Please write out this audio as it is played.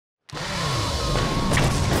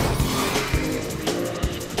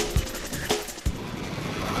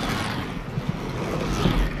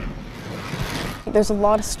There's a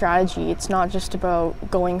lot of strategy. It's not just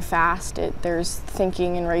about going fast. There's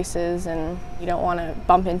thinking in races, and you don't want to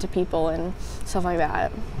bump into people and stuff like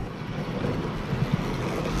that.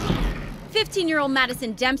 15-year-old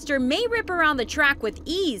Madison Dempster may rip around the track with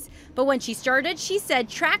ease, but when she started, she said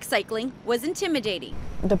track cycling was intimidating.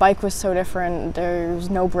 The bike was so different. There's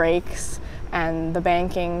no brakes, and the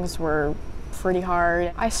bankings were pretty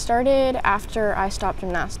hard. I started after I stopped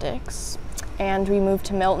gymnastics, and we moved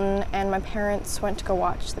to Milton, and my parents went to go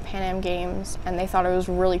watch the Pan Am Games, and they thought it was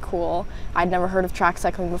really cool. I'd never heard of track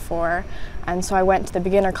cycling before, and so I went to the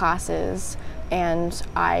beginner classes, and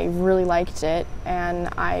I really liked it, and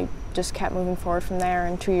I just kept moving forward from there,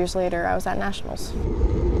 and 2 years later I was at Nationals.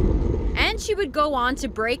 And she would go on to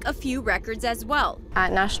break a few records as well.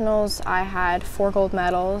 At Nationals I had 4 gold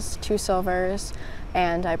medals, 2 silvers,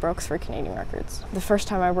 and I broke 3 Canadian records. The first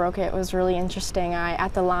time I broke it was really interesting.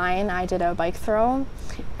 At the line I did a bike throw,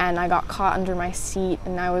 and I got caught under my seat,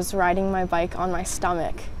 and I was riding my bike on my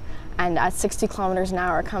stomach, and at 60 kilometers an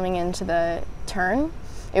hour coming into the turn.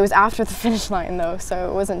 It was after the finish line though, so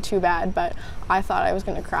it wasn't too bad, but I thought I was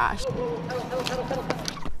going to crash.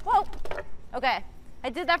 Whoa! Okay, I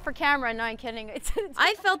did that for camera, no, I'm kidding.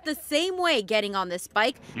 I felt the same way getting on this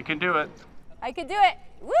bike. You can do it. I could do it,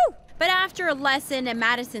 woo! But after a lesson and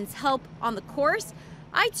Madison's help on the course,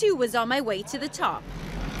 I too was on my way to the top.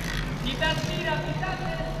 Keep that speed up, keep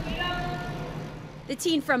that speed up. The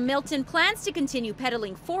teen from Milton plans to continue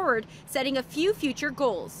pedaling forward, setting a few future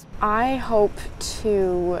goals. I hope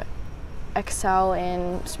to excel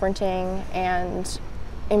in sprinting and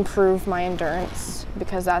improve my endurance,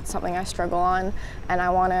 because that's something I struggle on, and I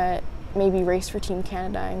want to maybe race for Team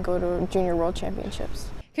Canada and go to Junior World Championships.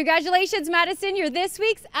 Congratulations, Madison, you're this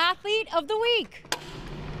week's Athlete of the Week.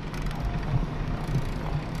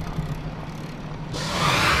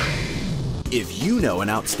 If you know an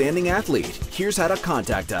outstanding athlete, here's how to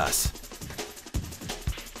contact us.